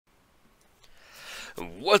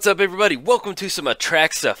What's up, everybody? Welcome to some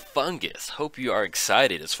Atraxa Fungus. Hope you are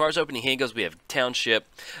excited. As far as opening hand goes, we have Township,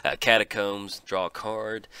 Catacombs, draw a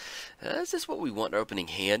card. Is this what we want in our opening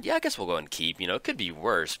hand? Yeah, I guess we'll go and keep. You know, it could be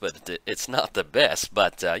worse, but it's not the best.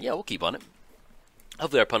 But yeah, we'll keep on it.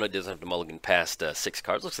 Hopefully our opponent doesn't have to mulligan past 6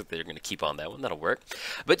 cards. Looks like they're going to keep on that one. That'll work.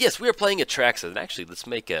 But yes, we are playing Atraxa. And actually, let's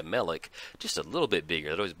make Melek just a little bit bigger.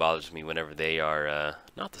 That always bothers me whenever they are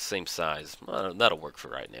not the same size. That'll work for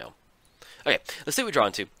right now. Okay, let's see what we draw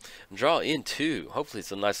into. Draw into, hopefully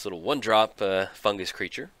it's a nice little one-drop fungus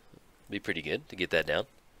creature. Be pretty good to get that down.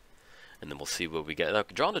 And then we'll see what we get. Now,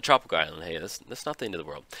 draw into Tropical Island. Hey, that's not the end of the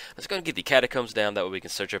world. Let's go and get the Catacombs down. That way we can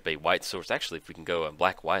search up a white source. Actually, if we can go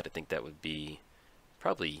black-white, I think that would be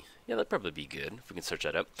probably, yeah, that'd probably be good if we can search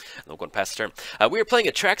that up. And we'll go and pass the turn. We are playing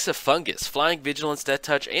Atraxa Fungus. Flying, Vigilance, Death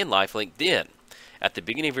Touch, and Lifelink. Then, at the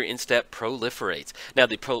beginning of your instep, proliferates. Now,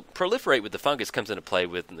 the proliferate with the fungus comes into play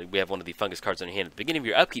with, we have one of the fungus cards on your hand. At the beginning of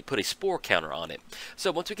your upkeep, put a spore counter on it.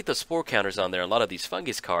 So once we get those spore counters on there, a lot of these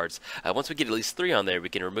fungus cards, once we get at least 3 on there, we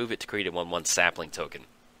can remove it to create a 1/1 sapling token.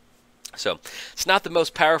 So, it's not the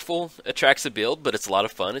most powerful Atraxa build, but it's a lot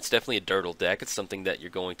of fun. It's definitely a dirtle deck. It's something that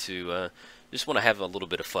you're going to just want to have a little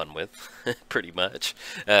bit of fun with, pretty much.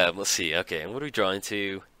 Let's see. Okay, and what are we drawing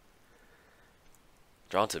to?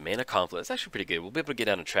 Drawn to Mana Conflict. That's actually pretty good. We'll be able to get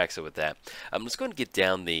down Atraxa with that. Let's go and get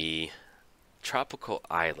down the Tropical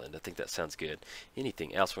Island. I think that sounds good.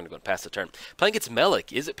 Anything else? We're going to go and pass the turn. Playing against Melek.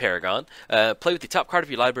 Izzet Paragon. Play with the top card of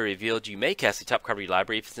your library revealed. You may cast the top card of your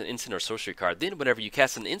library if it's an instant or sorcery card. Then, whenever you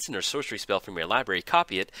cast an instant or sorcery spell from your library,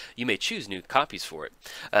 copy it. You may choose new copies for it.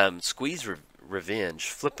 Squeeze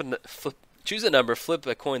Revenge. Choose a number. Flip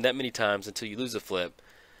a coin that many times until you lose a flip.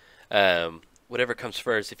 Whatever comes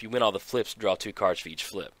first, if you win all the flips, draw 2 cards for each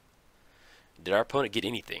flip. Did our opponent get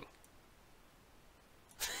anything?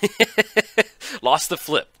 Lost the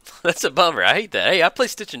flip. That's a bummer. I hate that. Hey,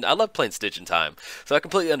 I love playing Stitch in Time, so I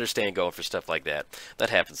completely understand going for stuff like that. That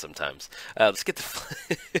happens sometimes. Let's get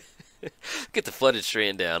the get the Flooded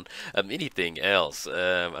Strand down. Anything else?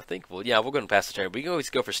 I think, well, yeah, we're going to pass the turn. We can always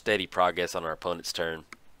go for steady progress on our opponent's turn.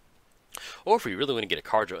 Or if we really want to get a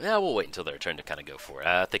card draw, yeah, we'll wait until their turn to kind of go for it.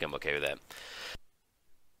 I think I'm okay with that.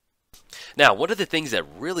 Now, one of the things that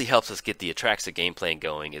really helps us get the Atraxa game plan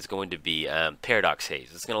going is going to be Paradox Haze.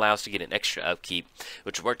 It's going to allow us to get an extra upkeep,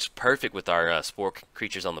 which works perfect with our spore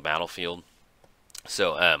creatures on the battlefield.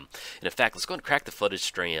 So, and in fact, let's go and crack the Flooded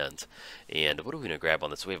Strand. And what are we going to grab on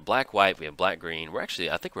this? So we have black-white, we have black-green. We're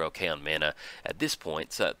actually, I think we're okay on mana at this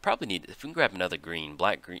point. So probably need, if we can grab another green,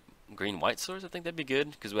 green-white source, I think that'd be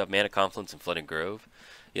good, because we have Mana Confluence and Flooded Grove.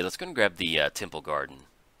 Yeah, let's go and grab the Temple Garden.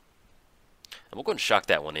 And we'll go and shock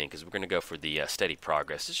that one in, because we're going to go for the steady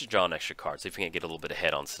progress. Let's just draw an extra card, see if we can get a little bit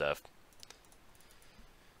ahead on stuff.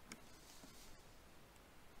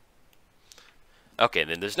 Okay,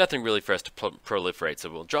 then there's nothing really for us to proliferate, so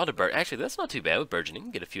we'll draw to actually, that's not too bad with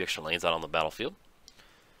Burgeoning. Get a few extra lands out on the battlefield.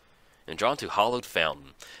 And draw into Hollowed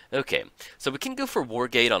Fountain. Okay, so we can go for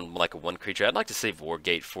Wargate on like a 1 creature. I'd like to save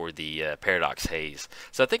Wargate for the Paradox Haze.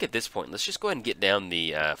 So I think at this point, let's just go ahead and get down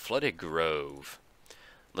the Flooded Grove.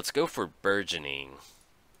 Let's go for Burgeoning.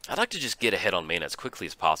 I'd like to just get ahead on mana as quickly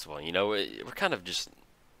as possible. You know, we're kind of just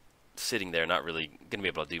sitting there, not really going to be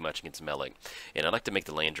able to do much against Melek. And I'd like to make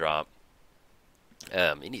the land drop.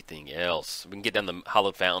 Anything else? We can get down the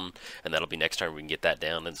Hollowed Fountain, and that'll be next turn. We can get that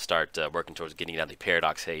down and start working towards getting down the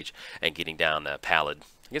Paradox Haze and getting down Pallid.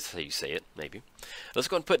 I guess that's how you say it, maybe. Let's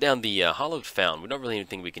go and put down the Hollowed Fountain. We don't really have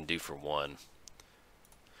anything we can do for 1.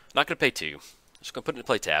 Not going to pay 2. Just going to put it in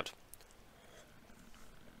play tabbed.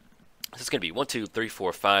 So it's going to be 1, 2, 3,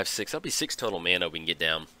 4, 5, 6. That'll be 6 total mana we can get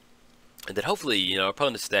down. And then hopefully, you know, our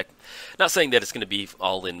opponent's deck, not saying that it's going to be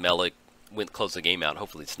all in Melek, close the game out.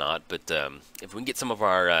 Hopefully it's not, but if we can get some of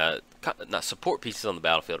our support pieces on the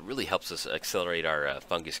battlefield, it really helps us accelerate our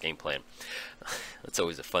fungus game plan. That's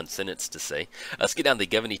always a fun sentence to say. Let's get down to the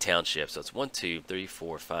Governey Township. So it's 1, 2, 3,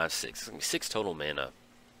 4, 5, 6. It's going to be 6 total mana.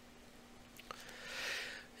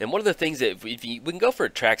 And one of the things that we can go for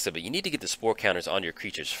Atraxa, but you need to get the spore counters on your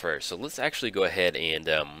creatures first. So let's actually go ahead and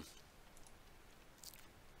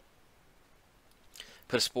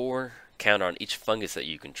put a spore counter on each fungus that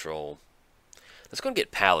you control. Let's go and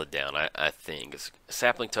get Pallid down, I think. A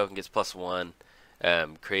sapling token gets +1.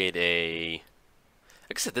 Create a...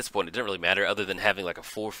 I guess at this point it doesn't really matter other than having like a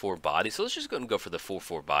 4/4 body. So let's just go and go for the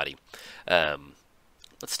 4/4 body.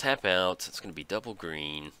 Let's tap out. It's going to be double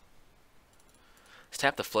green. Let's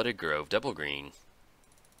tap the Flooded Grove, double green.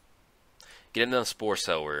 Get into the Spore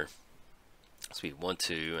Sower. So we 1,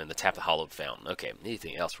 2, and the tap the hollowed fountain. Okay,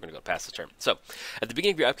 anything else? We're going to go past the turn. So, at the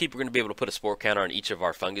beginning of your upkeep, we're going to be able to put a spore counter on each of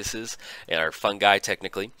our funguses, our fungi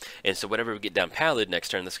technically. And so, whenever we get down Pallid next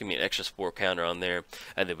turn, that's going to be an extra spore counter on there.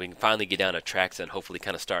 And then we can finally get down Atraxa and hopefully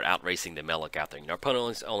kind of start out racing the Melek out there. Our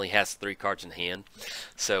opponent only has 3 cards in hand,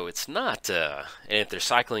 so it's not. And if they're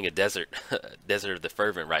cycling a desert, Desert of the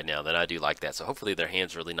Fervent right now, then I do like that. So hopefully their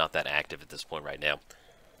hand's really not that active at this point right now.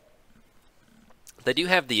 They do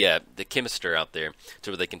have the Chemister out there,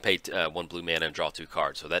 so where they can pay 1 blue mana and draw 2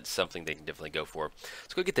 cards. So that's something they can definitely go for.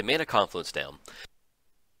 Let's go get the Mana Confluence down.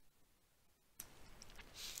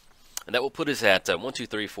 And that will put us at 1, 2,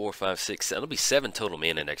 3, 4, 5, 6, 7. It'll be 7 total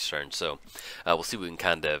mana next turn. So we'll see if we can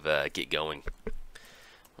kind of get going.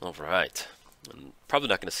 All right. I'm probably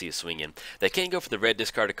not going to see a swing in. They can go for the red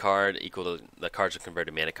discarded card equal to the cards are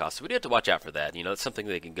converted mana cost. So we do have to watch out for that. You know, that's something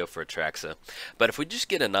they can go for Atraxa. But if we just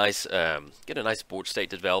get a nice board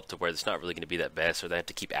state developed to where it's not really going to be that best, or they have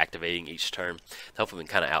to keep activating each turn, hopefully we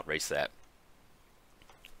can kind of outrace that.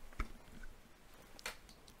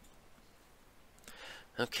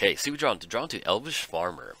 Okay, see, we draw into Elvish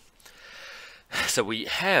Farmer. So we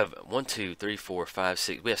have 1, 2, 3, 4, 5,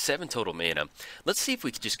 6. We have 7 total mana. Let's see if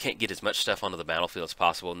we just can't get as much stuff onto the battlefield as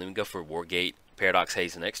possible, and then we go for Wargate, Paradox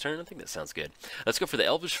Haze the next turn. I think that sounds good. Let's go for the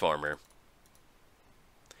Elvish Farmer.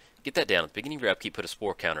 Get that down at the beginning of your upkeep. Put a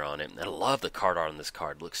spore counter on it. And I love the card art on this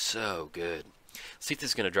card. It looks so good. Let's see if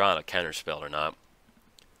this is going to draw out a counter spell or not.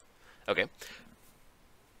 Okay.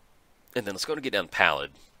 And then let's go and get down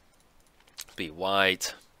Pallid. Be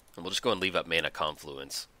white, and we'll just go and leave up Mana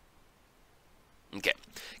Confluence. Okay,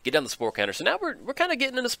 get down the spore counter. So now we're kind of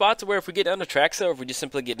getting in a spot to where if we get down to Atraxa, or if we just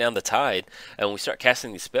simply get down the Tide, and when we start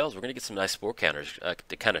casting these spells, we're going to get some nice spore counters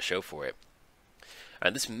to kind of show for it.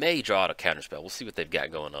 Alright, this may draw out a counter spell. We'll see what they've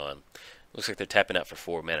got going on. Looks like they're tapping out for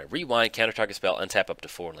 4 mana. Rewind, counter target spell, untap up to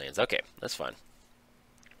 4 lands. Okay, that's fine.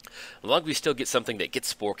 As long as we still get something that gets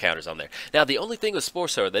spore counters on there. Now, the only thing with Spore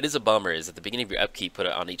Sower that is a bummer is at the beginning of your upkeep, put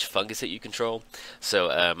it on each fungus that you control. So,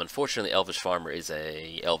 unfortunately, Elvish Farmer is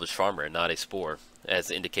a Elvish Farmer and not a Spore,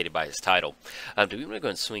 as indicated by his title. Do we want to go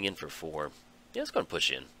and swing in for 4? Yeah, let's go and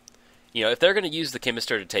push in. You know, if they're going to use the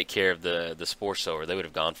Chemister to take care of the Spore Sower, they would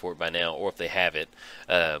have gone for it by now. Or if they have it,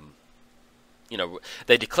 you know,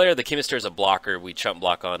 they declare the Chemister as a blocker, we chump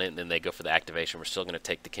block on it, and then they go for the activation. We're still going to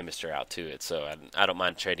take the Chemister out to it, so I don't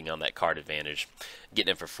mind trading on that card advantage.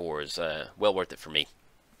 Getting it for 4 is well worth it for me.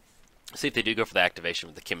 See if they do go for the activation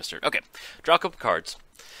with the Chemister. Okay, draw a couple cards,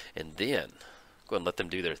 and then go and let them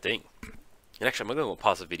do their thing. And actually, I'm going to go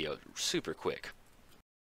pause the video super quick.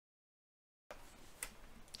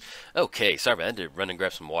 Okay, sorry about that. I had to run and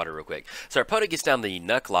grab some water real quick. So our opponent gets down the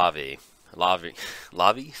Nuck Lavi.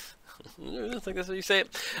 I think that's how you say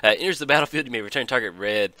it. Enters the battlefield. You may return target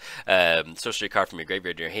red sorcery card from your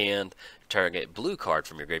graveyard to your hand. Target blue card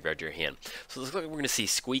from your graveyard to your hand. So it looks like we're going to see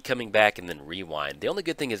Squeak coming back and then Rewind. The only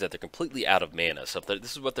good thing is that they're completely out of mana. So if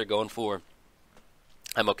this is what they're going for,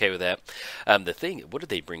 I'm okay with that. The thing, what did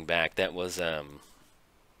they bring back? That was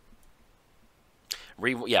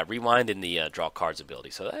Rewind in the draw cards ability.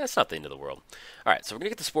 So that's not the end of the world. All right, so we're going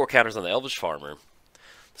to get the spore counters on the Elvish Farmer,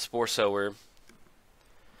 the Spore Sower.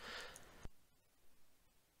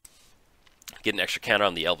 Get an extra counter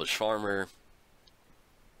on the Elvish Farmer.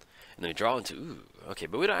 And then we draw into... Ooh, okay,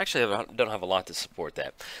 but we don't have a lot to support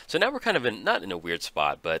that. So now we're kind of not in a weird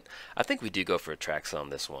spot, but I think we do go for Atraxa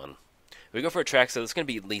on this one. We go for Atraxa, there's going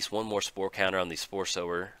to be at least one more spore counter on the Spore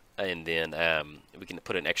Sower, and then we can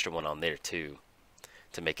put an extra one on there too,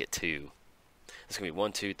 to make it 2. It's going to be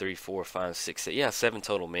 1, 2, 3, 4, 5, 6, 7. Yeah, 7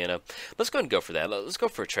 total mana. Let's go ahead and go for that. Let's go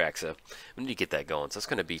for Atraxa. We need to get that going. So it's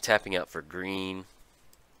going to be tapping out for green.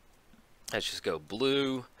 Let's just go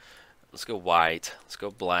blue, let's go white, let's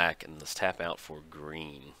go black, and let's tap out for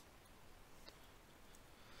green.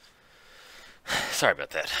 Sorry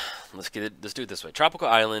about that. Let's do it this way. Tropical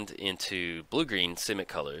Island into blue-green Simic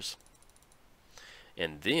colors,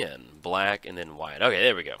 and then black, and then white. Okay,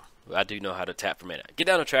 there we go. I do know how to tap for mana. Get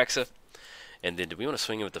down to Atraxa, and then do we want to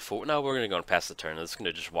swing in with the 4? No, we're going to go and pass the turn. Let's going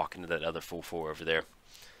to just walk into that other full 4 over there.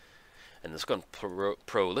 And let's go and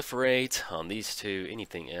proliferate on these 2.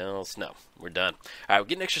 Anything else? No, we're done. All right, we'll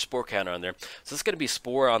get an extra spore counter on there. So it's going to be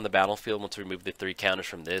Spore on the battlefield once we remove the 3 counters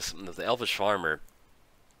from this. And the Elvish Farmer,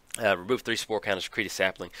 remove 3 spore counters to create a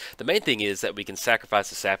sapling. The main thing is that we can sacrifice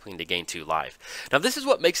the sapling to gain 2 life. Now, this is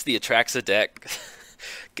what makes the Atraxa deck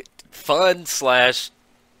fun slash...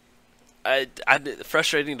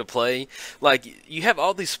 frustrating to play. Like, you have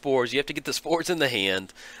all these spores, you have to get the spores in the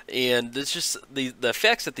hand, and it's just the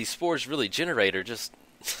effects that these spores really generate are just,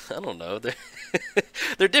 I don't know,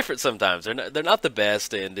 they're different sometimes. They're not the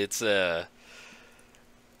best, and it's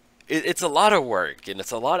it's a lot of work, and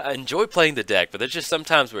it's a lot. I enjoy playing the deck, but there's just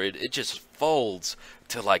sometimes where it just folds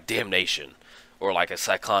to like Damnation or like a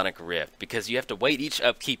Cyclonic Rift because you have to wait each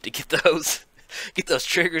upkeep to get those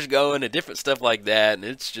triggers going and different stuff like that. And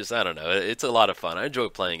it's just, I don't know, it's a lot of fun. I enjoy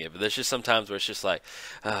playing it, but there's just sometimes where it's just like,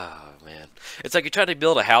 oh man, it's like you're trying to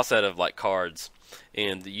build a house out of like cards,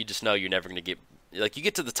 and you just know you're never going to get. Like, you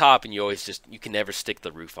get to the top and you can never stick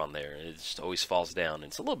the roof on there. It just always falls down.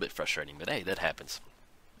 And it's a little bit frustrating, but hey, that happens.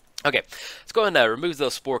 Okay, let's go ahead and remove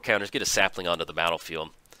those spore counters, get a sapling onto the battlefield.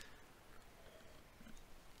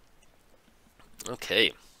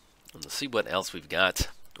 Okay, let's see what else we've got,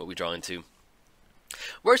 what we draw into.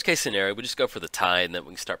 Worst case scenario, we just go for the tide, and then we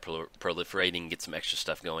can start proliferating and get some extra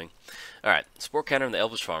stuff going. Alright, spore counter on the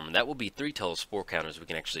Elvish Farm, and that will be 3 total spore counters we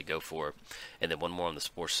can actually go for, and then 1 more on the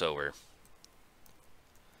spore sower.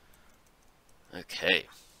 Okay.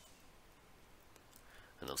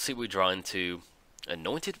 And let's see what we draw into.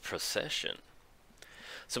 Anointed Procession.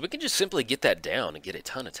 So we can just simply get that down and get a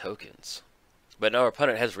ton of tokens. But now our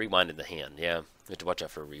opponent has rewind in the hand. Yeah, we have to watch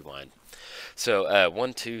out for a rewind. So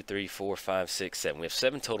 1, 2, 3, 4, 5, 6, 7. We have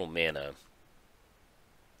 7 total mana.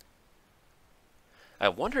 I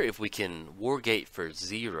wonder if we can Wargate for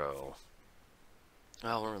 0.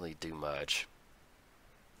 I won't really do much.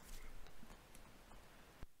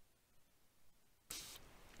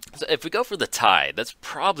 So if we go for the tide, that's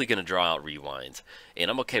probably going to draw out rewinds,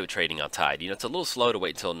 and I'm okay with trading on tide. You know, it's a little slow to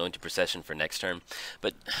wait until Anointed Procession for next turn,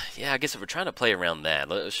 but yeah, I guess if we're trying to play around that,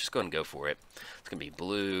 let's just go ahead and go for it. It's going to be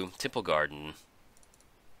blue, Temple Garden.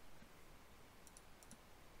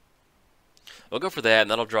 We'll go for that,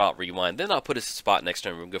 and that'll draw out rewind. Then I'll put us a spot next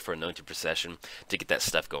turn. We'll go for Anointed Procession to get that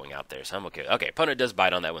stuff going out there, so I'm okay. Okay, opponent does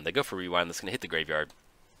bite on that one. They go for rewind. That's going to hit the graveyard.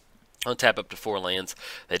 I'll tap up to 4 lands.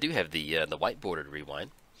 They do have the white bordered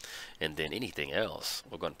rewind. And then anything else,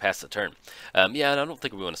 we're going to pass the turn. Yeah, and I don't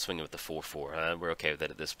think we want to swing it with the 4/4. We're okay with that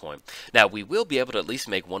at this point. Now, we will be able to at least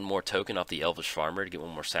make 1 more token off the Elvish Farmer to get 1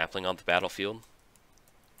 more sapling on the battlefield.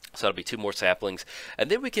 So that'll be 2 more saplings. And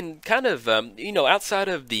then we can kind of, you know, outside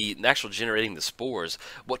of the actual generating the spores,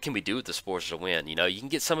 what can we do with the spores to win? You know, you can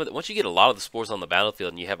get some of the, once you get a lot of the spores on the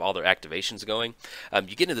battlefield and you have all their activations going,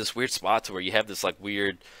 you get into this weird spot to where you have this, like,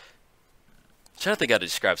 weird, I'm trying to think how to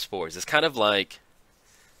describe spores. It's kind of like,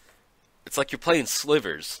 it's like you're playing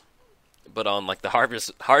Slivers, but on like the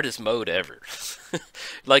hardest mode ever.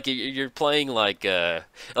 Like you're playing like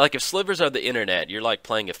if Slivers are the internet, you're like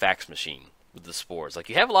playing a fax machine with the spores. Like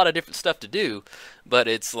you have a lot of different stuff to do, but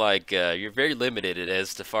it's like you're very limited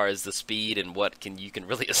as far as the speed and what you can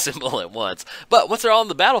really assemble at once. But once they're all on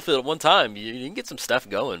the battlefield at one time, you can get some stuff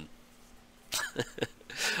going.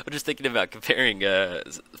 I'm just thinking about comparing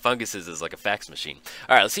funguses as like a fax machine.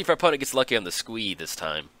 All right, let's see if our opponent gets lucky on the squee this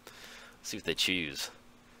time. See what they choose.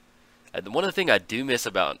 One of the things I do miss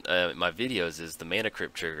about my videos is the mana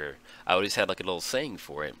crypt trigger. I always had like a little saying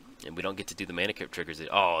for it, and we don't get to do the mana crypt triggers.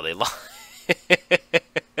 Oh, they lie.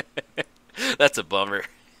 That's a bummer.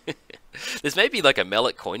 This may be like a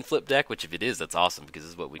Melek coin flip deck, which if it is, that's awesome because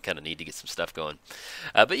this is what we kind of need to get some stuff going.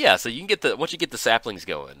 But yeah, so you can get once you get the saplings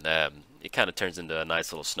going, it kind of turns into a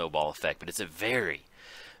nice little snowball effect. But it's a very,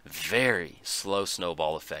 very slow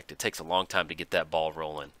snowball effect. It takes a long time to get that ball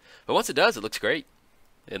rolling. But once it does, it looks great.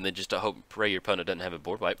 And then just hope, pray your opponent doesn't have a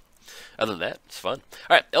board wipe. Other than that, it's fun.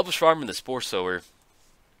 All right, Elvish Farm and the Spore Sower.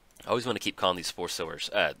 I always want to keep calling these Spore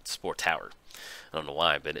Sowers Spore Tower. I don't know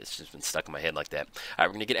why, but it's just been stuck in my head like that. All right,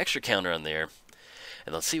 we're going to get extra counter on there.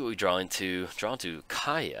 And let's see what we draw into. Draw into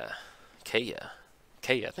Kaya. Kaya.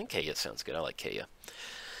 I think Kaya sounds good. I like Kaya.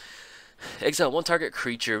 Exile 1 target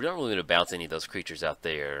creature. We don't really want to bounce any of those creatures out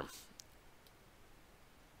there.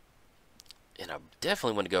 And I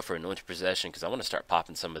definitely want to go for Anointed Possession because I want to start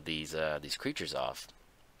popping some of these creatures off.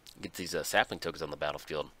 Get these sapling tokens on the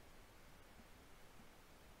battlefield.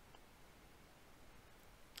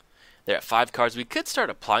 They're at 5 cards. We could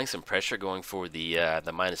start applying some pressure going for the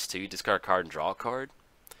 -2. Discard a card and draw a card.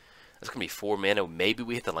 That's going to be 4 mana. Maybe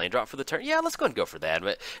we hit the land drop for the turn. Yeah, let's go ahead and go for that.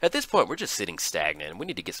 But at this point, we're just sitting stagnant. We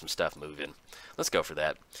need to get some stuff moving. Let's go for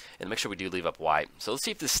that. And make sure we do leave up white. So let's see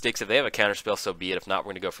if this sticks. If they have a counterspell, so be it. If not,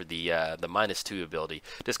 we're going to go for the -2 ability.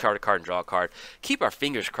 Discard a card and draw a card. Keep our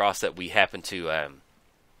fingers crossed that we happen to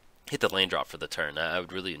hit the land drop for the turn. I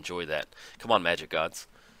would really enjoy that. Come on, Magic Gods.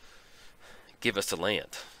 Give us a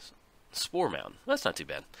land. Spore Mound. That's not too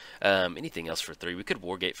bad. Anything else for 3? We could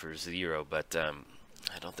Wargate for 0, but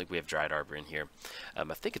I don't think we have Dried Arbor in here. I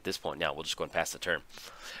think at this point now we'll just go and pass the turn.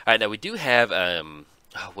 All right, now we do have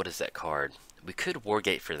what is that card? We could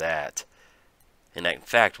Wargate for that. And in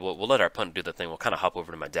fact, we'll let our opponent do the thing. We'll kind of hop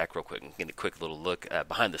over to my deck real quick and get a quick little look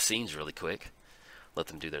behind the scenes really quick. Let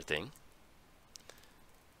them do their thing.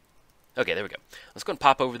 Okay, there we go. Let's go and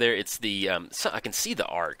pop over there. It's the I can see the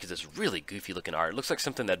art because it's really goofy looking art. It looks like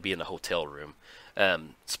something that'd be in a hotel room.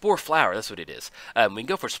 Spore flower, that's what it is. We can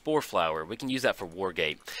go for spore flower. We can use that for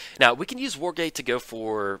Wargate. Now we can use Wargate to go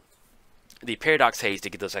for the Paradox Haze to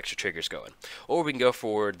get those extra triggers going, or we can go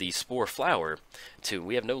for the spore flower to.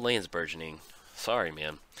 We have no lands burgeoning. Sorry,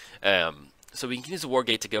 man. So we can use the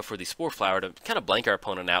Wargate to go for the Spore Flower to kind of blank our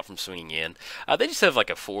opponent out from swinging in. They just have like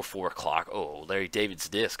a 4/4 clock. Oh, Larry David's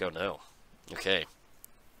disc. Oh no. Okay.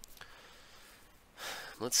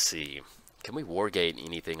 Let's see. Can we Wargate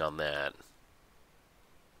anything on that?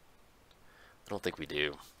 I don't think we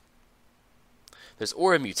do. There's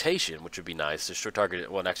Aura Mutation, which would be nice. Destroy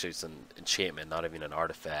target. Well, actually, it's an enchantment, not even an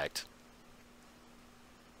artifact.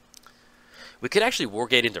 We could actually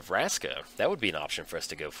Wargate into Vraska. That would be an option for us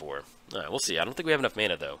to go for. Alright, we'll see. I don't think we have enough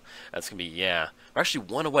mana, though. That's going to be, yeah. We're actually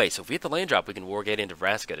one away, so if we hit the land drop, we can Wargate into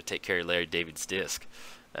Vraska to take care of Larry David's disc.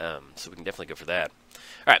 So we can definitely go for that.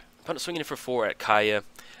 Alright, opponent swinging in for 4 at Kaya.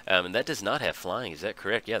 And that does not have flying. Is that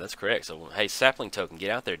correct? Yeah, that's correct. So, hey, Sapling Token,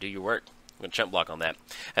 get out there. Do your work. I'm going to chump block on that.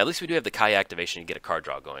 At least we do have the Kaya activation to get a card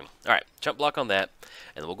draw going. Alright, chump block on that.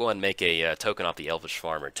 And we'll go ahead and make a token off the Elvish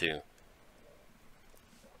Farmer, too,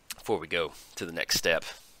 before we go to the next step.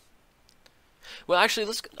 Well, actually,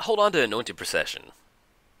 let's hold on to Anointed Procession.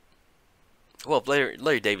 Well,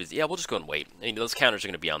 Larry Davis, yeah, we'll just go and wait. I mean, those counters are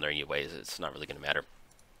going to be on there anyways. It's not really going to matter.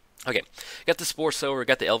 Okay, got the Spore Sower,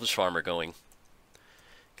 got the Elvish Farmer going.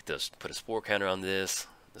 Get those, put a Spore counter on this.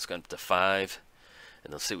 Let's go up to 5.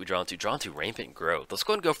 And let's see what we draw into. Draw into Rampant Growth. Let's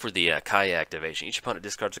go and go for the Kaya activation. Each opponent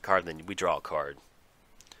discards a card, then we draw a card.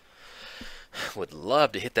 Would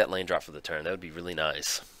love to hit that lane drop for the turn. That would be really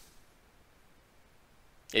nice.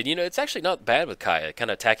 And, you know, it's actually not bad with Kaya, kind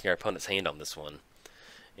of attacking our opponent's hand on this one.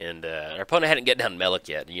 And our opponent hadn't get down Melek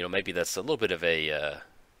yet. You know, maybe that's a little bit of a...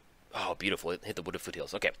 oh, beautiful. Hit the Wooded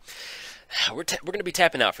Foothills. Okay. We're going to be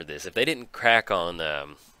tapping out for this. If they didn't crack on a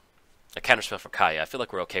counterspell for Kaya, I feel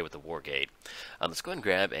like we're okay with the Wargate. Let's go ahead and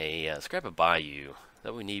grab a... let's grab a Bayou.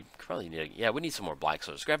 That we need... Probably need... Yeah, we need some more black,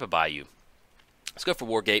 so let's grab a Bayou. Let's go for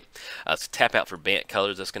Wargate. Let's tap out for Bant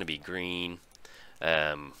colors. That's going to be green.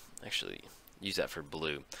 Actually... use that for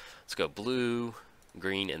blue. Let's go blue,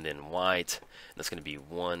 green, and then white. And that's going to be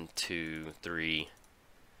 1, 2, 3,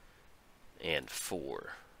 and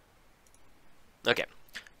 4. Okay.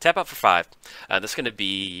 Tap out for 5. That's going to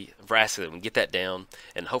be Vraska. We can get that down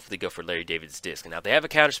and hopefully go for Larry David's disc. Now, if they have a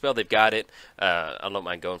counter spell, they've got it. I don't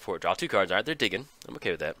mind going for it. Draw 2 cards. All right, they're digging. I'm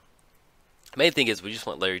okay with that. The main thing is we just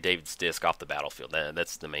want Larry David's disc off the battlefield.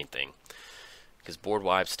 That's the main thing. Because board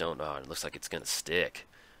wipes don't... Oh, it looks like it's going to stick.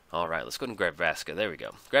 Alright, let's go ahead and grab Vraska. There we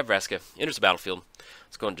go. Grab Vraska. Enters the battlefield.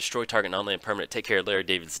 Let's go and destroy target non-land permanent. Take care of Larry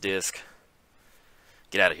David's disc.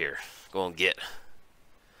 Get out of here. Go and get.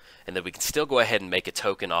 And then we can still go ahead and make a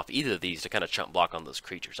token off either of these to kind of chump block on those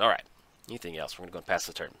creatures. Alright. Anything else? We're going to go and pass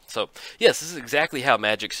the turn. So, yes, this is exactly how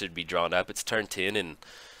Magic should be drawn up. It's turn 10 and...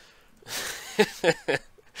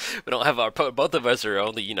 we don't have our... Both of us are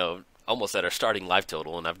only, you know, almost at our starting life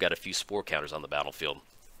total, and I've got a few spore counters on the battlefield.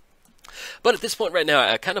 But at this point right now,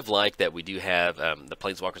 I kind of like that we do have the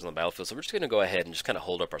Planeswalkers on the battlefield, so we're just going to go ahead and just kind of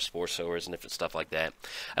hold up our Spore Sowers and different stuff like that.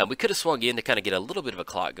 We could have swung in to kind of get a little bit of a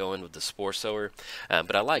clock going with the Spore Sower,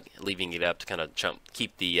 but I like leaving it up to kind of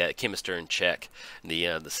keep the Chemister in check,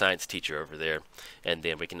 the science teacher over there, and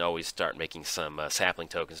then we can always start making some sapling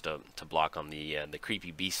tokens to block on the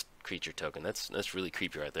creepy beast creature token. That's really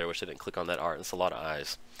creepy right there. I wish I didn't click on that art. That's a lot of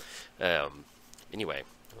eyes. Anyway.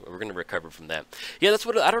 We're going to recover from that. Yeah, that's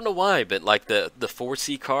what... I don't know why, but like the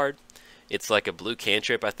 4C card, it's like a blue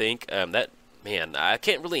cantrip, I think. That... Man, I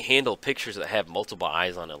can't really handle pictures that have multiple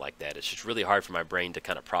eyes on it like that. It's just really hard for my brain to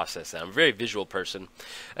kind of process that. I'm a very visual person.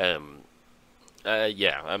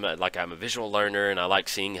 Yeah, I'm a visual learner, and I like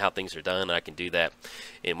seeing how things are done. And I can do that.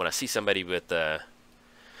 And when I see somebody with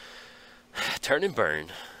turn and burn...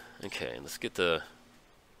 Okay, let's get the...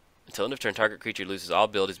 Until end of turn, target creature loses all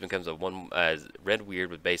abilities, becomes a red weird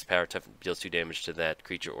with base power, tough, deals 2 damage to that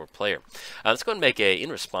creature or player. Let's go and make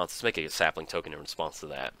let's make a sapling token in response to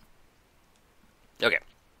that. Okay.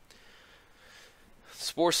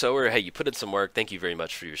 Spore Sower, hey, you put in some work. Thank you very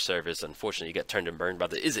much for your service. Unfortunately, you got turned and burned by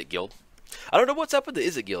the Izzet Guild. I don't know what's up with the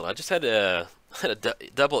Izzet Guild. I just had a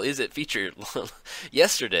double Izzet feature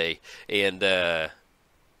yesterday, and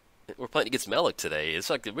we're playing against Melek today. It's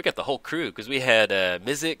like we got the whole crew because we had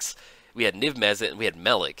Mizzix, we had Niv Mizzet, and we had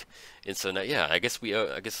Melek. And so now, yeah, I guess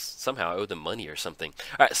somehow I owe them money or something.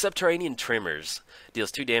 All right, Subterranean Tremors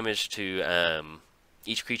deals 2 damage to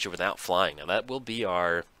each creature without flying. Now that will be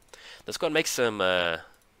our. Let's go and make some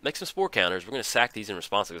spore counters. We're going to sack these in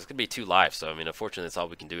response. It's going to be 2 lives. So I mean, unfortunately, that's all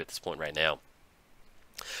we can do at this point right now.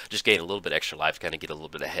 Just gain a little bit extra life, kind of get a little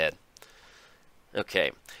bit ahead. Okay,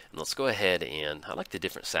 and let's go ahead and I like the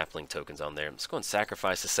different sapling tokens on there. Let's go and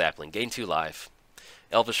sacrifice the sapling, gain 2 life.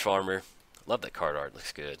 Elvish Farmer, love that card art,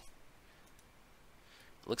 looks good.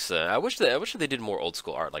 Looks. I wish they did more old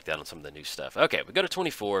school art like that on some of the new stuff. Okay, we go to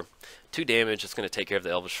 24, 2 damage. It's going to take care of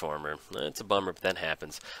the Elvish Farmer. It's a bummer, but that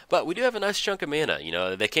happens. But we do have a nice chunk of mana. You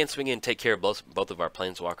know, they can swing in and take care of both of our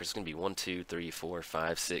planeswalkers. It's going to be 1, 2, 3, 4,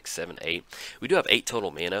 5, 6, 7, 8. We do have 8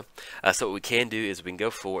 total mana. So what we can do is we can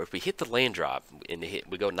go for, if we hit the land drop and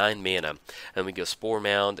we go 9 mana, and we go Spore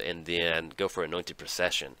Mound and then go for Anointed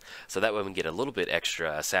Procession. So that way we can get a little bit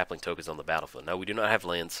extra sapling tokens on the battlefield. No, we do not have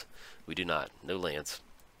lands. We do not. No lands.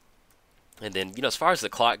 And then, you know, as far as the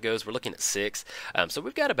clock goes, we're looking at 6. So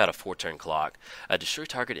we've got about a 4-turn clock. Destroy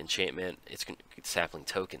target enchantment. It's going to get sapling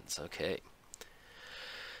tokens. Okay.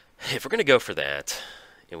 If we're going to go for that,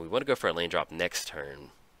 and we want to go for a land drop next turn,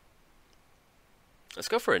 let's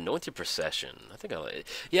go for Anointed Procession. I think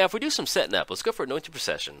yeah, if we do some setting up, let's go for Anointed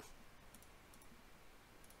Procession.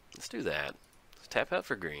 Let's do that. Let's tap out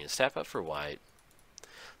for green. Let's tap out for white.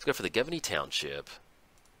 Let's go for the Governey Township.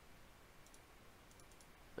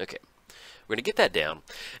 Okay. We're going to get that down.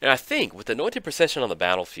 And I think with Anointed Procession on the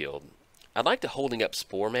battlefield, I'd like to holding up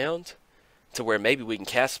Spore Mound to where maybe we can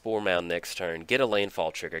cast Spore Mound next turn, get a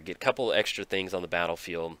landfall trigger, get a couple extra things on the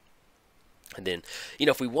battlefield. And then, you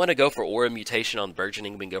know, if we want to go for Aura Mutation on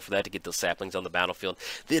Burgeoning, we can go for that to get those saplings on the battlefield.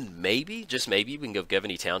 Then maybe, just maybe, we can go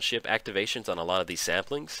Governey Township activations on a lot of these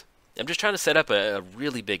saplings. I'm just trying to set up a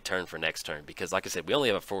really big turn for next turn because, like I said, we only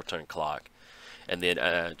have a 4-turn clock. And then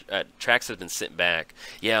Atraxa has been sent back.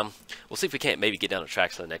 Yeah, we'll see if we can't maybe get down to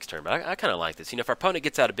Atraxa the next turn. But I kind of like this. You know, if our opponent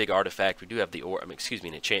gets out a big artifact, we do have the Aura, an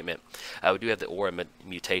enchantment. We do have the Aura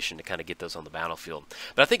Mutation to kind of get those on the battlefield.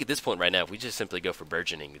 But I think at this point right now, if we just simply go for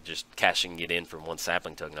Burgeoning, just cashing it in from 1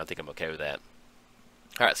 sapling token, I think I'm okay with that.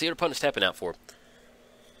 All right, see what our opponent's tapping out for.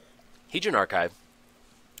 Hedron Archive.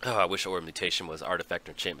 Oh, I wish Aura Mutation was artifact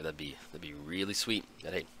or enchantment. That'd be really sweet.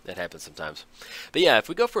 That happens sometimes. But yeah, if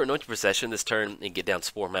we go for Anointed Procession this turn and get down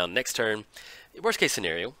Spore Mound next turn, worst case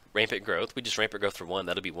scenario, Rampant Growth. We just Rampant Growth for 1.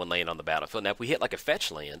 That'll be 1 land on the battlefield. Now, if we hit like a fetch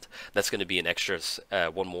land, that's going to be an extra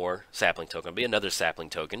 1 more sapling token. It'll be another sapling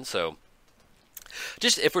token. So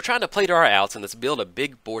just if we're trying to play to our outs and let's build a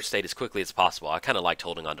big board state as quickly as possible, I kind of liked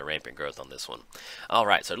holding on to Rampant Growth on this one. All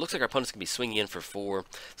right, so it looks like our opponent's going to be swinging in for 4.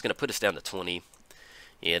 It's going to put us down to 20.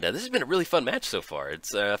 And this has been a really fun match so far.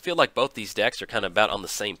 It's I feel like both these decks are kind of about on the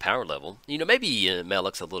same power level. You know, maybe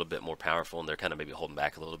Melek's a little bit more powerful, and they're kind of maybe holding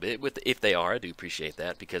back a little bit. If they are, I do appreciate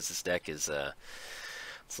that because this deck is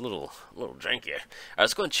it's a little janky. All right,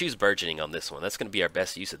 let's go and choose Burgeoning on this one. That's going to be our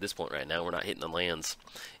best use at this point right now. We're not hitting the lands,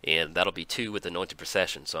 and that'll be 2 with Anointed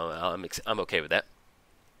Procession. So I'm okay with that.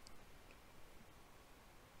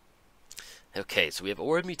 Okay, so we have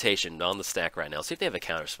Aura Mutation on the stack right now. See if they have a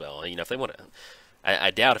counterspell. You know, if they want to.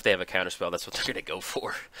 I doubt if they have a counterspell, that's what they're going to go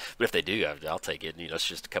for. But if they do, I'll take it. You know, it's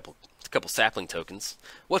just a couple sapling tokens.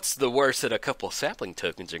 What's the worst that a couple sapling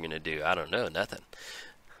tokens are going to do? I don't know. Nothing.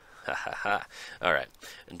 Ha ha ha. All right.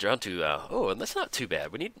 And drawn to. Oh, and that's not too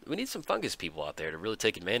bad. We need some fungus people out there to really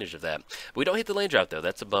take advantage of that. We don't hit the land drop though.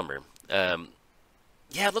 That's a bummer.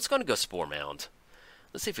 Yeah, let's go Spore Mound.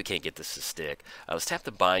 Let's see if we can't get this to stick. Let's tap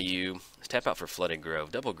the Bayou. Let's tap out for Flooded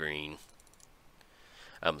Grove. Double green.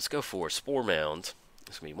 Let's go for Spore Mound.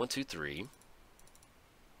 It's going to be 1, 2, 3.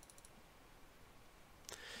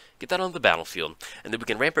 Get that on the battlefield. And then we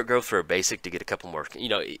can Rampant Growth for a basic to get a couple more. You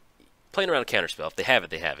know, playing around a counterspell. If they have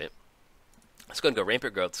it, they have it. Let's go and go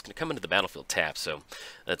Rampant Growth. It's going to come into the battlefield tap, so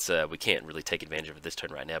that's we can't really take advantage of it this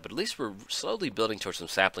turn right now. But at least we're slowly building towards some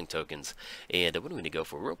sapling tokens. And what do we need to go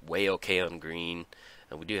for? We're way okay on green.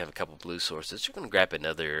 And we do have a couple blue sources. We're going to grab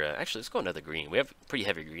another. Actually, let's go another green. We have pretty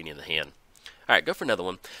heavy green in the hand. All right, go for another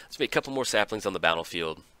one. Let's make a couple more saplings on the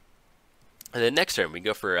battlefield. And then next turn, we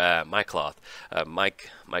go for Mycoloth.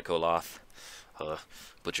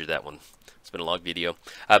 Butchered that one. It's been a long video.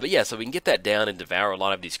 But yeah, so we can get that down and devour a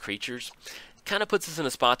lot of these creatures. Kind of puts us in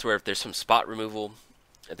a spot where if there's some spot removal,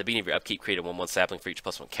 at the beginning of your upkeep, create a 1/1 sapling for each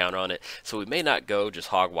 +1 counter on it. So we may not go just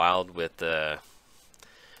hog wild with the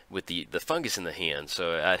fungus in the hand.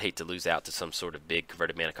 So I'd hate to lose out to some sort of big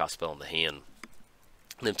converted mana cost spell in the hand.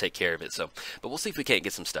 Them take care of it. So, but we'll see if we can't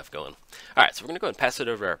get some stuff going. All right, so we're gonna go ahead and pass it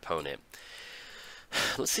over to our opponent.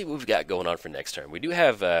 Let's see what we've got going on for next turn. We do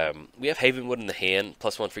have Havenwood in the hand,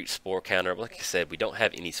 +1 for each spore counter. Like I said, we don't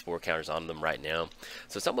have any spore counters on them right now,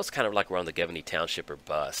 so it's almost kind of like we're on the Governey Township or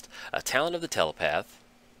bust. Talent of the Telepath.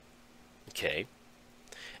 Okay,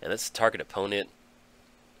 and that's target opponent.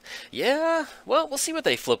 Yeah, well, we'll see what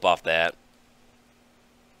they flip off that.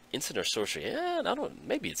 Instant or sorcery. Yeah, I don't.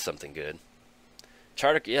 Maybe it's something good.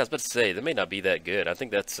 Charter, yeah, I was about to say, that may not be that good. I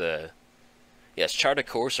think that's, yeah, it's Charter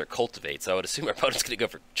Course or Cultivate, so I would assume our opponent's going to go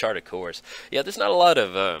for Charter Course. Yeah, there's not a lot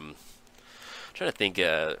of, I'm trying to think,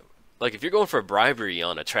 like if you're going for a bribery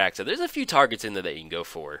on Atraxa, there's a few targets in there that you can go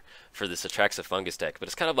for this Atraxa Fungus deck, but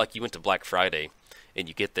it's kind of like you went to Black Friday, and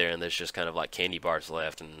you get there, and there's just kind of like candy bars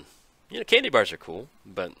left, and, you know, candy bars are cool,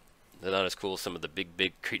 but they're not as cool as some of the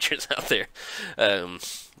big creatures out there.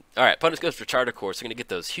 Alright, opponents goes for Charter Course. They're going to get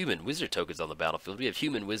those human wizard tokens on the battlefield. We have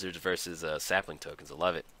human wizards versus sapling tokens. I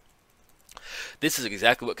love it. This is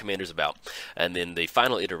exactly what Commander's about. And then the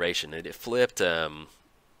final iteration, it flipped,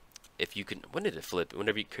 if you can, when did it flip?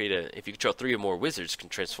 Whenever you create if you control 3 or more wizards, can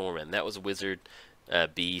transform it. And that was a wizard,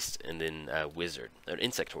 beast, and then wizard, or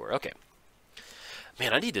insector. Okay.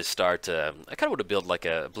 Man, I need to start. I kind of want to build like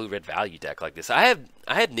a blue-red value deck like this. I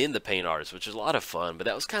had Nin the Paint Artist, which was a lot of fun, but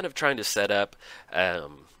that was kind of trying to set up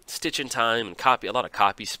Stitch in Time and copy a lot of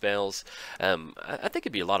copy spells. I think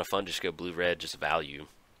it'd be a lot of fun just to go blue-red, just value.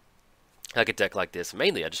 Like a deck like this.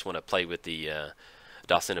 Mainly, I just want to play with the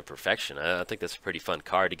Dawson of Perfection. I think that's a pretty fun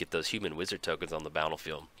card to get those human wizard tokens on the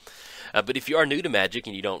battlefield. But if you are new to Magic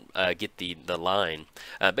and you don't get the line,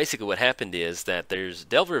 basically what happened is that there's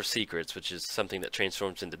Delver of Secrets, which is something that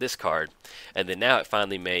transforms into this card, and then now it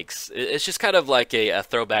finally makes, it's just kind of like a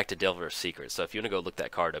throwback to Delver of Secrets. So if you want to go look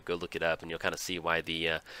that card up, go look it up, and you'll kind of see why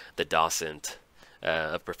the Dawson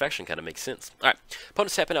of Perfection kind of makes sense. Alright,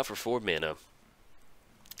 opponent's tapping out for 4 mana.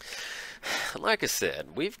 Like I said,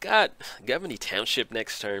 we've got Governing Township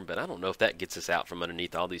next turn, but I don't know if that gets us out from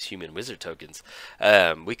underneath all these human wizard tokens.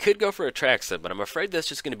 We could go for Atraxa, but I'm afraid that's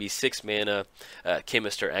just going to be 6 mana,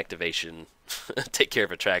 Chemister activation, take care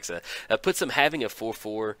of Atraxa. Puts them having a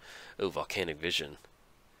 4/4, oh, Volcanic Vision.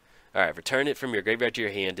 Alright, return it from your graveyard to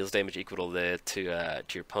your hand, deals damage equal to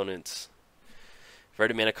your opponent's.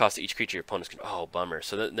 Converted mana cost to each creature your opponents can, oh, bummer.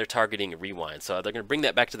 So they're targeting a rewind, so they're going to bring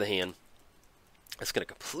that back to the hand. It's going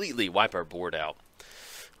to completely wipe our board out.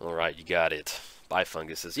 Alright, you got it. Bye,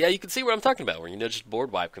 Funguses. Yeah, you can see what I'm talking about, where, you know, just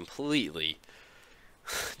board wipe completely.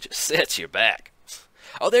 Just sets you back.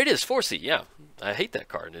 Oh, there it is, 4C. Yeah, I hate that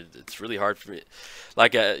card. It's really hard for me.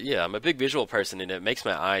 Like, yeah, I'm a big visual person, and it makes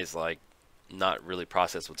my eyes, like, not really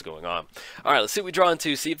process what's going on. Alright, let's see what we draw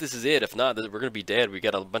into, see if this is it. If not, then we're going to be dead. We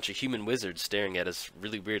got a bunch of human wizards staring at us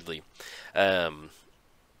really weirdly.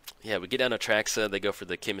 Yeah, we get down to Atraxa, they go for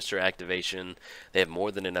the Chemister activation. They have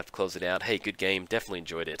more than enough to close it out. Hey, good game. Definitely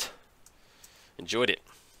enjoyed it. Enjoyed it.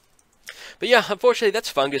 But yeah, unfortunately, that's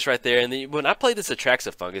Fungus right there. And when I play this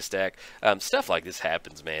Atraxa Fungus deck, stuff like this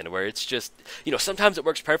happens, man, where it's just, you know, sometimes it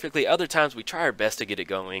works perfectly. Other times we try our best to get it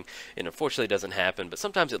going, and unfortunately it doesn't happen. But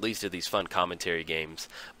sometimes it leads to these fun commentary games.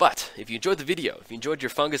 But if you enjoyed the video, if you enjoyed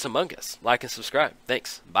your Fungus Among Us, like and subscribe.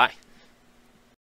 Thanks. Bye.